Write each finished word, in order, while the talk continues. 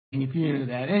if you're into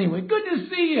that. Anyway, good to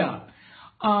see you.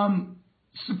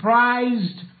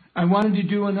 Surprised. I wanted to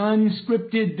do an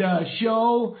unscripted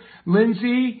show.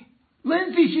 Lindsay,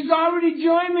 she's already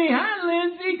joined me. Hi,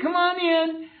 Lindsay. Come on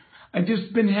in. I've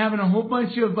just been having a whole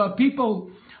bunch of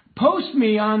people post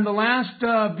me on the last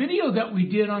video that we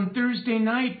did on Thursday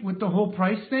night with the whole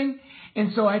price thing.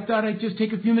 And so I thought I'd just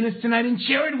take a few minutes tonight and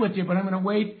share it with you, but I'm going to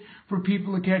wait for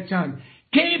people to catch on.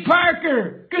 Kay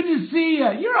Parker, good to see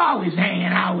you. You're always hanging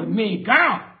out with me,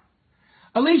 girl.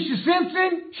 Alicia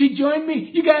Simpson, she joined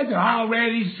me. You guys are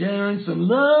already sharing some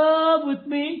love with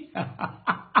me.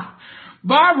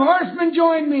 Barb Horseman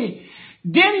joined me.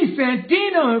 Denny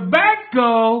Santino,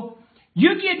 Barco,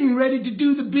 you're getting ready to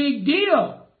do the big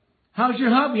deal. How's your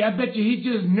hubby? I bet you he's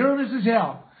just nervous as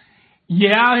hell.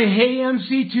 Yeah, hey,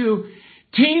 MC2.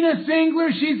 Tina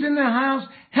Singler, she's in the house.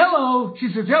 Hello. She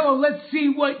says, hello, let's see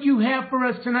what you have for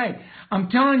us tonight. I'm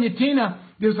telling you, Tina,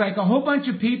 there's like a whole bunch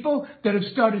of people that have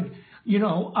started,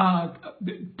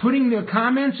 putting their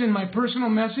comments in my personal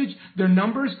message, their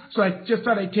numbers. So I just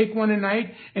thought I'd take one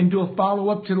tonight and do a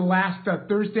follow-up to the last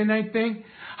Thursday night thing.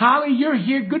 Holly, you're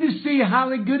here. Good to see you,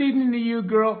 Holly. Good evening to you,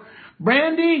 girl.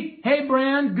 Brandy, hey,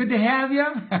 Brand, good to have you.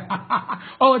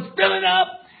 Oh, it's filling up.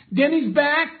 Denny's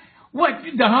back. What?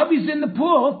 The hubby's in the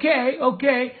pool.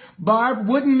 Okay. Barb,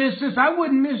 wouldn't miss this. I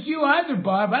wouldn't miss you either,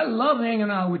 Barb. I love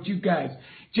hanging out with you guys.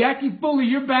 Jackie Fuller,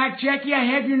 you're back. Jackie,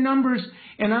 I have your numbers,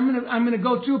 and I'm gonna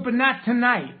go through it, but not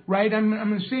tonight, right? I'm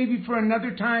gonna save you for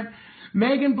another time.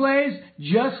 Megan Blaze,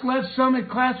 just left Summit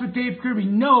class with Dave Kirby.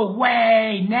 No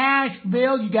way.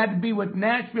 Nashville, you got to be with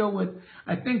Nashville with,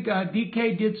 I think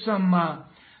DK did some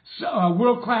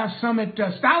world-class Summit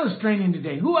stylist training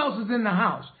today. Who else is in the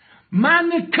house?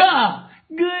 Monica,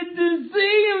 good to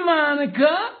see you,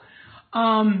 Monica.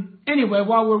 Anyway,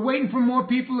 while we're waiting for more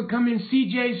people to come in,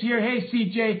 CJ's here. Hey,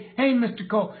 CJ. Hey, Mr.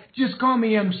 Cole. Just call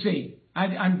me MC.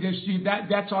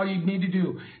 That's all you need to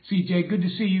do, CJ. Good to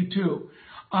see you too.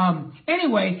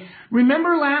 Anyway,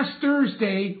 remember last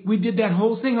Thursday we did that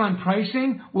whole thing on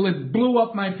pricing? Well, it blew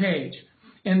up my page.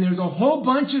 And there's a whole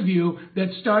bunch of you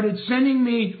that started sending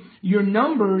me your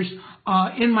numbers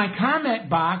in my comment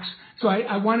box. So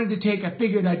I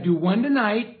figured I'd do one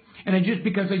tonight. And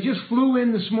because I just flew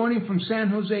in this morning from San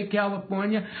Jose,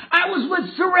 California. I was with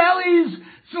Sorelli's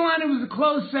Salon. It was a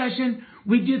closed session.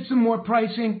 We did some more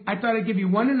pricing. I thought I'd give you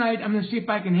one tonight. I'm going to see if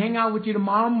I can hang out with you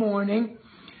tomorrow morning.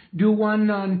 Do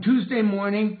one on Tuesday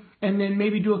morning. And then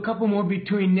maybe do a couple more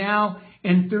between now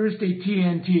and Thursday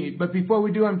TNT. But before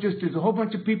we do, there's a whole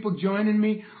bunch of people joining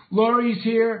me. Lori's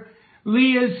here.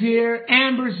 Leah's here.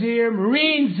 Amber's here.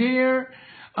 Marine's here.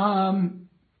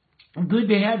 Good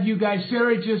to have you guys.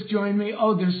 Sarah just joined me.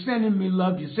 Oh, they're sending me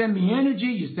love. You send me energy.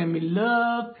 You send me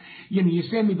love. You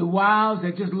send me the wows.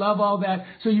 I just love all that.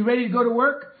 So you ready to go to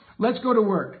work? Let's go to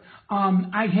work.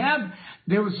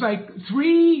 There was like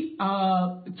three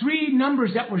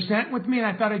numbers that were sent with me, and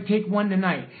I thought I'd take one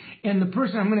tonight. And the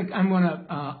person I'm gonna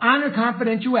honor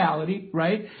confidentiality,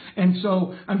 right? And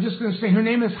so I'm just gonna say her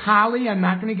name is Holly. I'm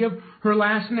not gonna give her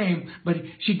last name, but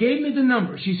she gave me the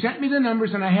numbers. She sent me the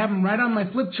numbers, and I have them right on my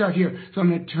flip chart here. So I'm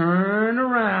gonna turn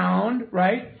around,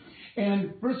 right?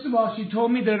 And first of all, she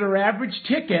told me that her average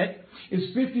ticket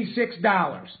is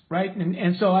 $56, right?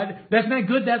 And so that's not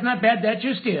good, that's not bad, that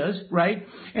just is, right?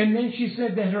 And then she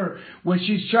said that what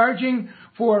she's charging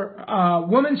for a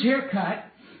woman's haircut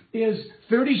is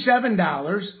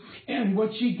 $37, and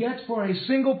what she gets for a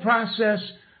single process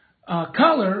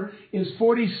color is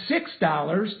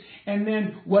 $46, and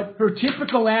then what her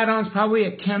typical add-ons, probably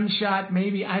a chem shot,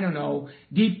 maybe, I don't know,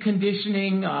 deep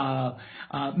conditioning,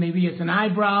 maybe it's an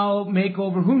eyebrow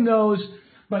makeover, who knows,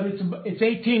 but it's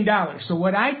 $18. So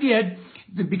what I did,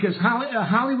 because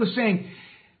Holly was saying,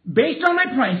 based on my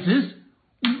prices,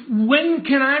 when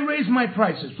can I raise my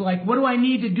prices? Like, what do I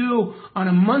need to do on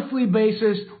a monthly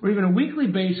basis or even a weekly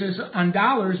basis on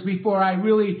dollars before I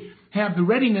really have the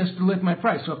readiness to lift my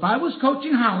price? So if I was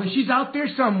coaching Holly, she's out there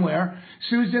somewhere.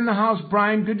 Sue's in the house.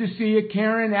 Brian, good to see you.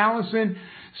 Karen, Allison,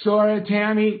 Sora,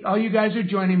 Tammy, all you guys are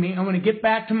joining me. I want to get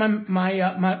back to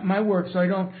my work so I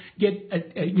don't get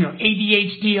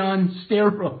ADHD on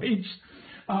steroids.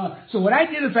 So what I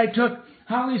did is I took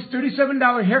Holly's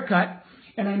 $37 haircut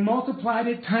and I multiplied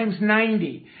it times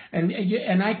 90. And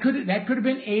that could have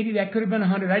been 80, that could have been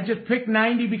 100. I just picked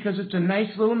 90 because it's a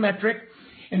nice little metric.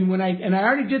 And I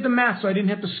already did the math, so I didn't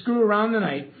have to screw around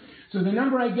tonight. So the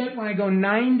number I get when I go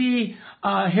 90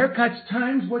 haircuts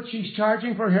times what she's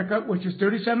charging for a haircut, which is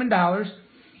 $37,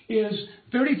 is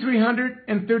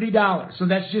 $3,330. So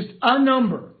that's just a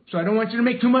number. So I don't want you to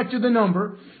make too much of the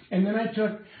number. And then I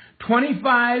took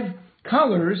 25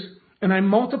 colors and I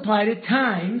multiplied it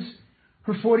times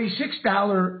her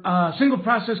 $46 single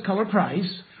process color price,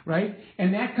 right?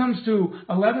 And that comes to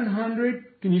 $1,100.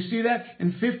 Can you see that?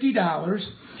 And $50.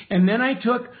 And then I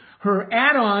took her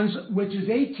add-ons, which is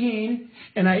 18,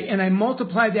 and I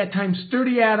multiplied that times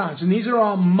 30 add-ons. And these are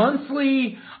all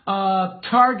monthly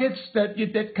targets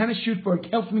that kind of shoot for.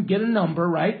 It helps me get a number,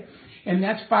 right? And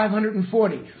that's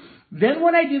 540. Then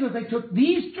what I did was I took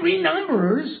these three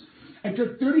numbers. I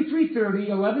took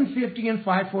 3330, 1150, and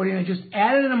 540, and I just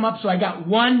added them up so I got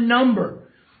one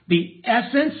number. The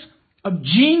essence of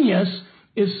genius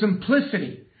is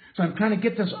simplicity. So I'm trying to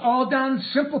get this all down,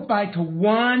 simplified to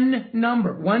one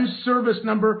number, one service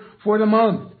number for the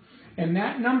month. And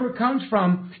that number comes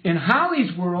from, in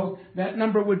Holly's world, that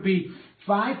number would be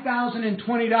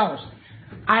 $5,020.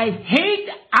 I hate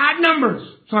odd numbers,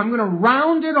 so I'm going to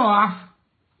round it off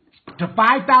to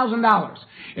 $5,000.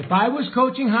 If I was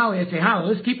coaching Holly, I'd say,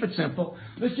 Holly, let's keep it simple.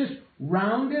 Let's just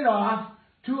round it off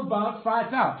to about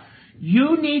 $5,000.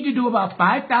 You need to do about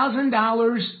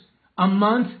 $5,000 a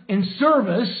month in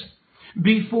service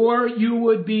before you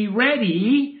would be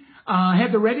ready,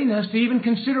 have the readiness to even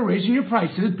consider raising your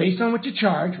prices based on what you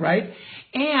charge, right?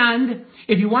 And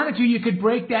if you wanted to, you could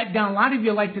break that down. A lot of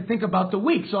you like to think about the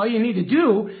week. So all you need to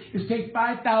do is take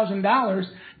 $5,000,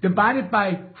 divide it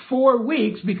by 4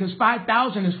 weeks, because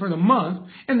 $5,000 is for the month,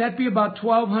 and that'd be about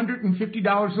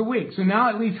 $1,250 a week. So now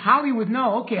at least Holly would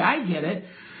know, okay, I get it.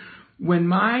 When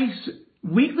my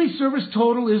weekly service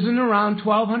total is in around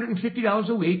 $1,250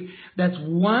 a week, that's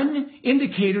one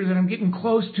indicator that I'm getting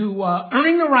close to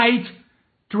earning the right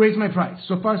to raise my price.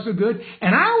 So far, so good.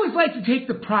 And I always like to take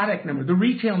the product number, the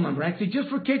retail number. Actually, just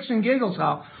for kicks and giggles,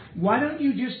 Hal, why don't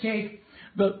you just take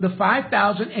the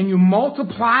 5,000 and you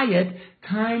multiply it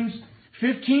times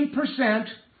 15%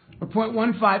 or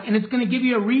 0.15, and it's going to give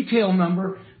you a retail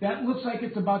number that looks like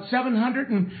it's about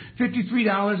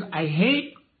 $753. I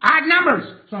hate odd numbers,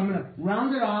 so I'm going to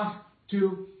round it off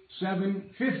to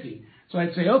 $750. So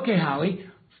I'd say, okay, Holly,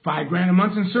 $5,000 a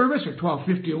month in service, or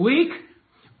 $1,250 a week,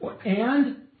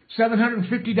 and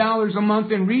 $750 a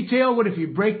month in retail. What if you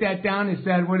break that down?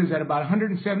 What is that, about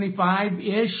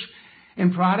 175-ish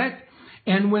in product?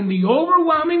 And when the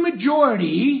overwhelming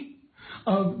majority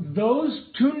of those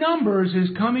two numbers is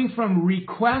coming from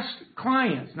request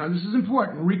clients. Now, this is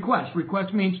important. Request.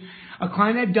 Request means a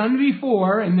client I've done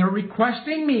before, and they're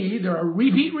requesting me. They're a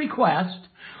repeat request.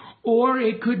 Or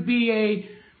it could be a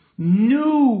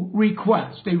new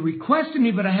request. They requested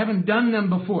me, but I haven't done them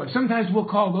before. Sometimes we'll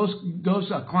call those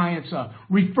clients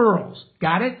referrals.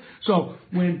 Got it? So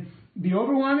when the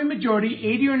overwhelming majority,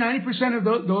 80 or 90% of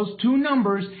those two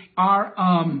numbers are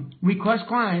request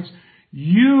clients,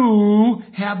 you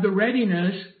have the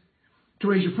readiness to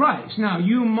raise your price. Now,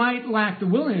 you might lack the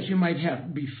willingness. You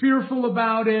might be fearful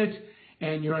about it,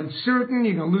 and you're uncertain.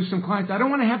 You're going to lose some clients. I don't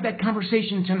want to have that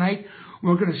conversation tonight.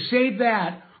 We're going to save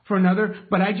that for another,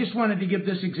 but I just wanted to give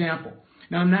this example.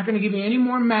 Now, I'm not going to give you any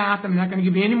more math. I'm not going to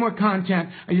give you any more content.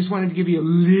 I just wanted to give you a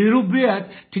little bit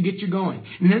to get you going.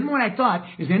 And then what I thought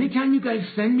is anytime you guys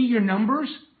send me your numbers,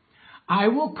 I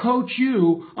will coach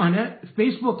you on a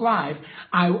Facebook Live.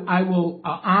 I will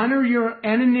honor your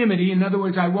anonymity. In other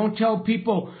words, I won't tell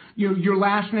people your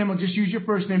last name. I'll just use your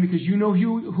first name because you know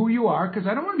who you are, because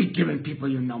I don't want to be giving people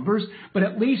your numbers. But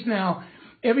at least now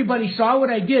everybody saw what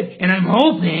I did, and I'm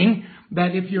hoping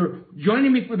that if you're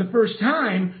joining me for the first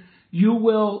time, you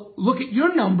will look at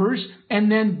your numbers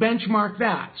and then benchmark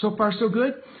that. So far, so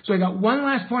good. So I got one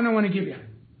last point I want to give you.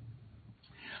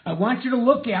 I want you to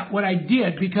look at what I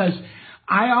did, because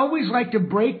I always like to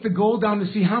break the goal down to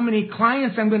see how many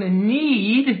clients I'm going to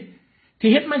need to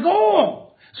hit my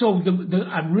goal. So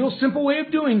a real simple way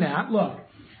of doing that, look,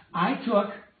 I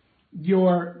took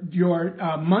your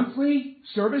monthly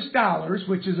service dollars,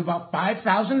 which is about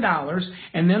 $5,000,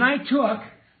 and then I took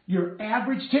your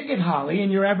average ticket, Holly,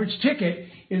 and your average ticket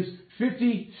is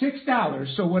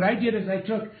 $56. So what I did is I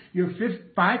took your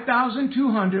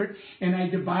 $5,200 and I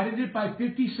divided it by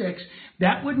 56.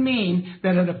 That would mean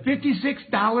that at a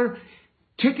 $56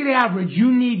 ticket average,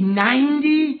 you need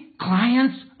 90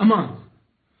 clients a month.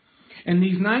 And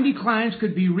these 90 clients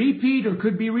could be repeat or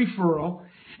could be referral.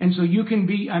 And so you can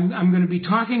be, I'm going to be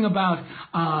talking about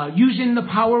using the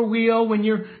power wheel when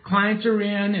your clients are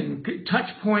in, and touch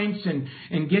points,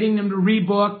 and getting them to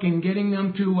rebook and getting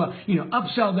them to,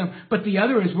 upsell them. But the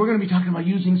other is we're going to be talking about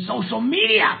using social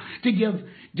media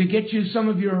to get you some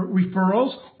of your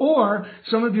referrals or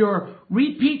some of your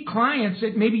repeat clients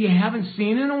that maybe you haven't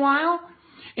seen in a while,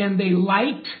 and they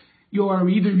liked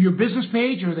either your business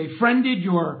page or they friended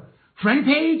your friend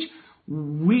page.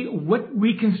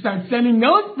 We can start sending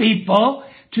those people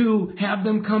to have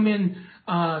them come in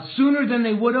sooner than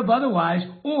they would have otherwise,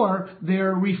 or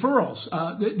their referrals.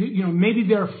 Maybe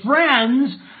they're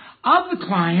friends of the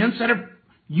clients that have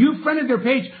you friended their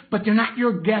page, but they're not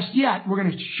your guest yet. We're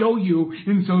going to show you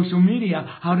in social media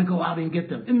how to go out and get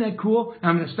them. Isn't that cool?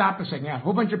 I'm going to stop a second. A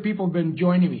whole bunch of people have been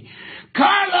joining me.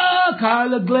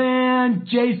 Carla, Glenn,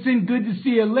 Jason, good to see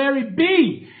you. Larry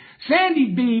B,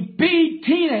 Sandy B, P,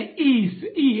 Tina,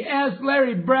 E, S,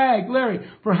 Larry, Bragg, Larry.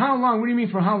 For how long? What do you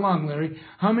mean for how long, Larry?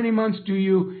 How many months do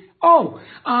you? Oh,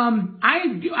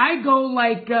 I go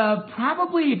like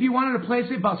probably, if you wanted to place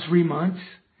it, about 3 months.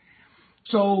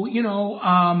 So,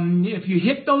 if you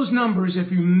hit those numbers,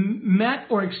 if you met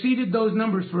or exceeded those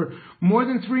numbers for more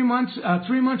than 3 months,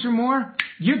 3 months or more,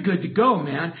 you're good to go,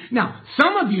 man. Now,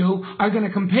 some of you are going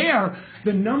to compare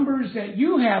the numbers that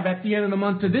you have at the end of the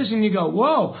month to this, and you go,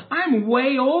 whoa, I'm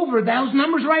way over those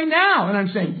numbers right now. And I'm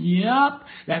saying, yep,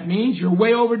 that means you're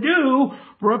way overdue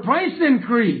for a price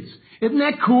increase. Isn't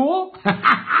that cool? Oh,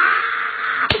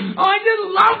 I just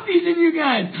love teasing you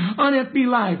guys on FB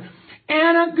Live.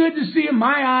 Anna, good to see you.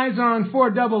 My eyes are on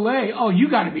 4AA. Oh, you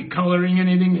got to be coloring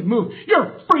anything that moves. You're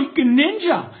a freaking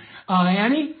ninja,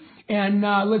 Annie. And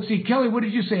let's see, Kelly, what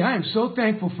did you say? I am so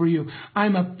thankful for you.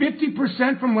 I'm up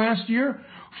 50% from last year,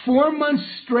 4 months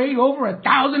straight, over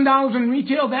 $1,000 in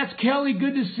retail. That's Kelly.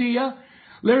 Good to see you.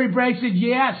 Larry Bragg said,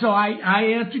 yeah. So I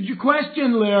answered your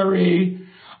question, Larry.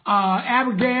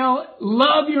 Abigail,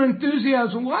 love your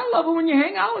enthusiasm. Well, I love it when you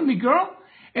hang out with me, girl.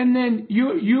 And then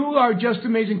you are just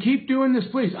amazing. Keep doing this,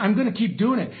 please. I'm going to keep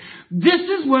doing it. This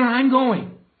is where I'm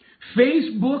going.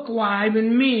 Facebook Live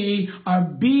and me are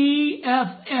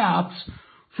BFFs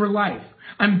for life.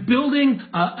 I'm building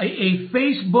a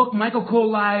Facebook Michael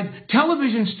Cole Live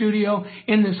television studio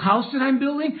in this house that I'm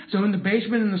building. So in the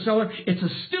basement, in the cellar, it's a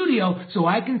studio so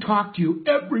I can talk to you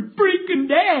every freaking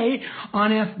day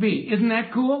on FB. Isn't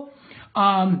that cool?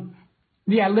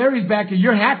 Yeah, Larry's back here.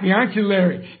 You're happy, aren't you,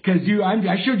 Larry? Because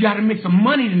I showed you how to make some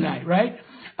money tonight, right?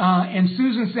 And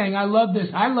Susan's saying, I love this.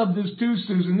 I love this too,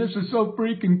 Susan. This is so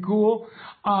freaking cool.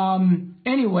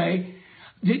 Anyway,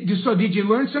 did you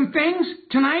learn some things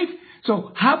tonight?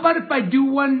 So how about if I do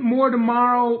one more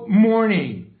tomorrow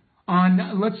morning?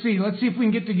 Let's see if we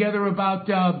can get together about,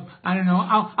 I don't know.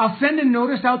 I'll send a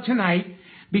notice out tonight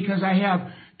because I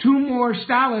have 2 more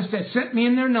stylists that sent me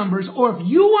in their numbers. Or if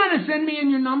you want to send me in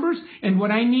your numbers, and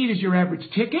what I need is your average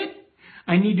ticket.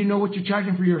 I need to know what you're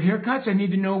charging for your haircuts. I need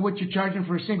to know what you're charging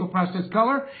for a single process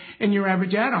color and your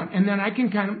average add-on. And then I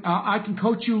can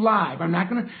coach you live. I'm not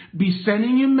going to be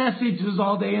sending you messages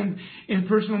all day in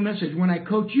personal message. When I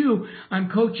coach you,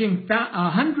 I'm coaching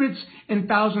hundreds and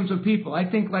thousands of people. I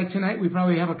think like tonight we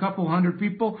probably have a couple hundred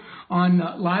people on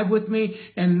live with me.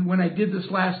 And when I did this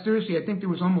last Thursday, I think there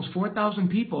was almost 4,000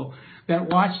 people that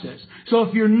watched this. So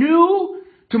if you're new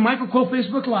to Michael Cole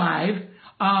Facebook Live,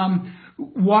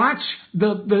 watch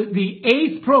the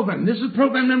 8th program. This is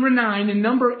program number 9, and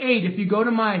number 8. If you go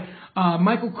to my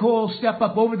Michael Cole Step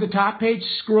Up Over the Top page,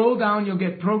 scroll down, you'll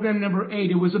get program number 8.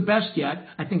 It was the best yet.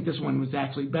 I think this one was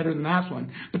actually better than the last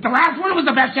one, but the last one was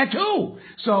the best yet too.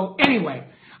 So anyway,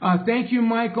 thank you,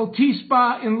 Michael.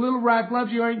 T-Spa in Little Rock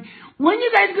loves you. When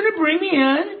you guys going to bring me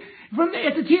in?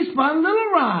 At the T-Spot in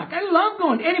Little Rock. I love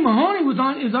going. Eddie Mahoney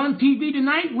is on TV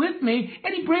tonight with me.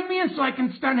 Eddie, bring me in so I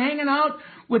can start hanging out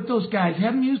with those guys.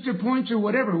 Have them use their points or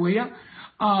whatever, will ya?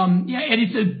 Yeah,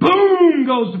 Eddie says, boom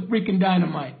goes the freaking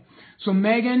dynamite. So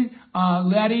Megan,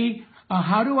 Letty,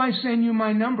 how do I send you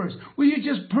my numbers? Well, you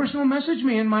just personal message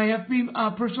me in my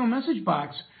FB personal message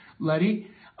box, Letty.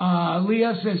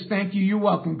 Leah says, thank you. You're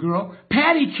welcome, girl.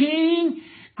 Patty King.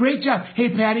 Great job. Hey,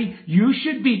 Patty, you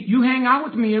hang out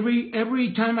with me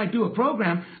every time I do a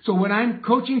program. So when I'm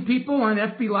coaching people on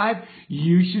FB Live,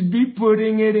 you should be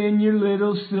putting it in your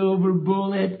little silver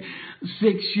bullet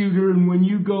 6-shooter. And when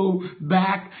you go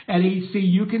back at HC,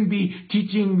 you can be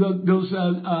teaching those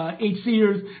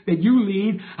HCers that you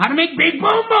lead how to make big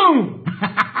boom boom.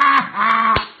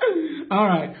 All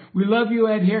right. We love you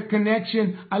at Hair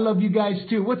Connection. I love you guys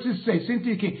too. What's this say?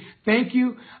 Cynthia King. Thank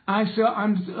you.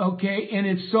 I'm okay. And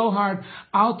it's so hard.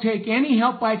 I'll take any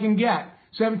help I can get.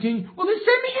 17. Well, then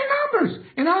send me your numbers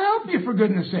and I'll help you, for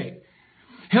goodness sake.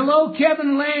 Hello,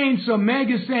 Kevin Lane. So Meg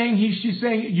is saying, she's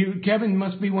saying, Kevin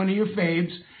must be one of your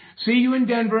faves. See you in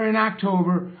Denver in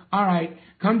October. All right.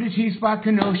 Come to T-Spot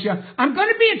Kenosha. I'm going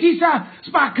to be at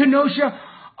T-Spot Kenosha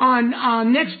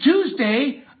on next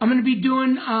Tuesday. I'm going to be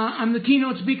I'm the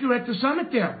keynote speaker at the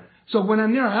summit there. So when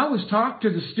I'm there, I always talk to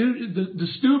the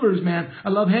Stubers, man. I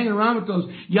love hanging around with those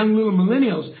young little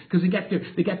millennials because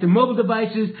they got their mobile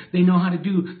devices. They know how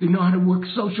to work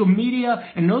social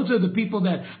media, and those are the people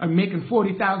that are making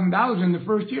 $40,000 in the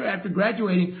first year after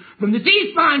graduating from the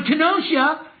East Bond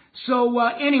Kenosha. So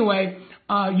anyway,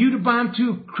 you to bomb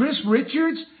too, Chris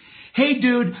Richards. Hey,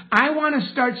 dude, I want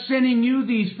to start sending you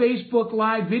these Facebook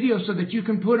Live videos so that you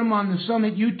can put them on the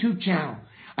Summit YouTube channel.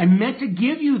 I meant to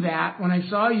give you that when I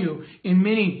saw you in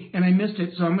Mini, and I missed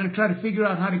it, so I'm going to try to figure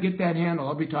out how to get that handle.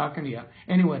 I'll be talking to you.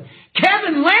 Anyway,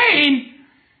 Kevin Lane!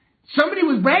 Somebody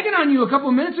was bragging on you a couple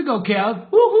of minutes ago, Kev.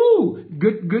 Woohoo!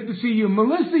 Good to see you.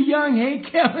 Melissa Young, hey,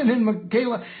 Kevin and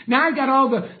Michaela. Now I got all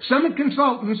the Summit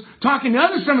consultants talking to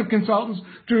other Summit consultants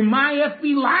through my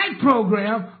FB Live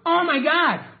program. Oh, my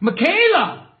God.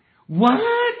 Michaela! What?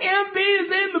 MB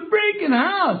is in the freaking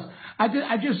house.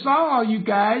 I just saw all you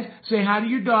guys say hi to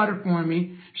your daughter for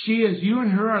me. You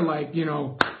and her are like,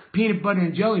 peanut butter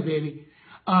and jelly, baby.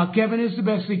 Kevin is the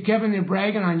best. See, Kevin, they're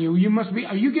bragging on you.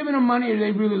 Are you giving them money or do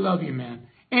they really love you, man?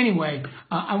 Anyway,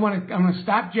 I'm going to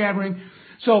stop jabbering.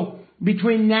 So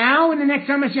between now and the next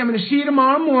time I see you, I'm going to see you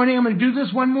tomorrow morning. I'm going to do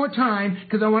this one more time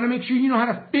because I want to make sure you know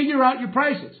how to figure out your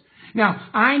prices. Now,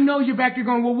 I know you're back there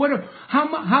going, well,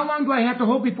 how long do I have to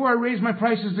hold before I raise my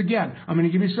prices again? I'm going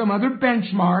to give you some other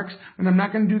benchmarks, and I'm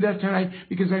not going to do that tonight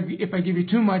because if I give you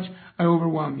too much, I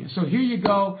overwhelm you. So here you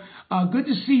go. Good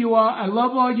to see you all. I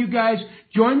love all you guys.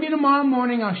 Join me tomorrow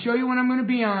morning. I'll show you when I'm going to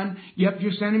be on. Yep,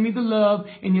 you're sending me the love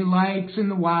and your likes and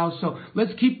the wows. So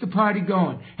let's keep the party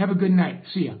going. Have a good night.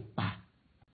 See ya. Bye.